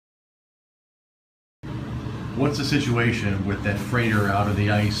What's the situation with that freighter out of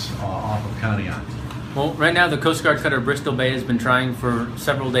the ice off of Conneaut? Well, right now the Coast Guard Cutter Bristol Bay has been trying for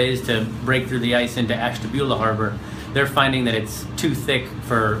several days to break through the ice into Ashtabula Harbor. They're finding that it's too thick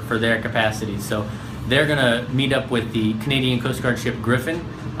for their capacity, so they're going to meet up with the Canadian Coast Guard ship Griffin,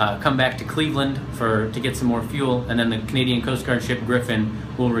 come back to Cleveland to get some more fuel, and then the Canadian Coast Guard ship Griffin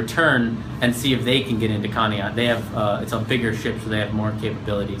will return and see if they can get into Conneaut. They have it's a bigger ship, so they have more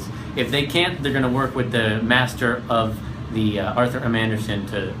capabilities. If they can't, they're going to work with the master of the Arthur M. Anderson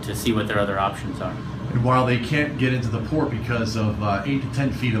to see what their other options are. And while they can't get into the port because of 8 to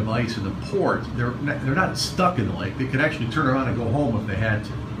 10 feet of ice in the port, they're not stuck in the lake. They could actually turn around and go home if they had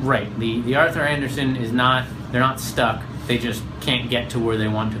to. Right. The Arthur Anderson is not. They're not stuck. They just can't get to where they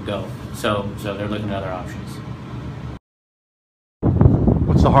want to go. So they're looking at other options.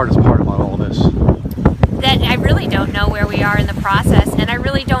 What's the hardest part about all this? That I really don't know where we are in the process, and I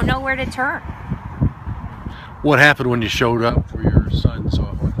really don't know where to turn. What happened when you showed up for your son's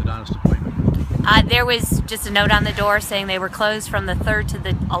orthodontist appointment? There was just a note on the door saying they were closed from the 3rd to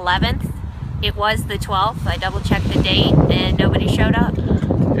the 11th. It was the 12th. I double-checked the date, and nobody showed up.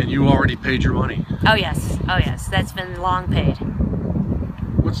 And you already paid your money? Oh yes, that's been long paid.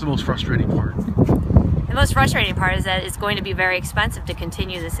 What's the most frustrating part? The most frustrating part is that it's going to be very expensive to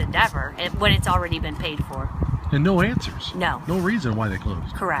continue this endeavor when it's already been paid for. And no answers? No. No reason why they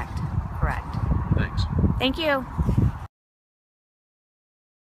closed? Correct. Thanks. Thank you.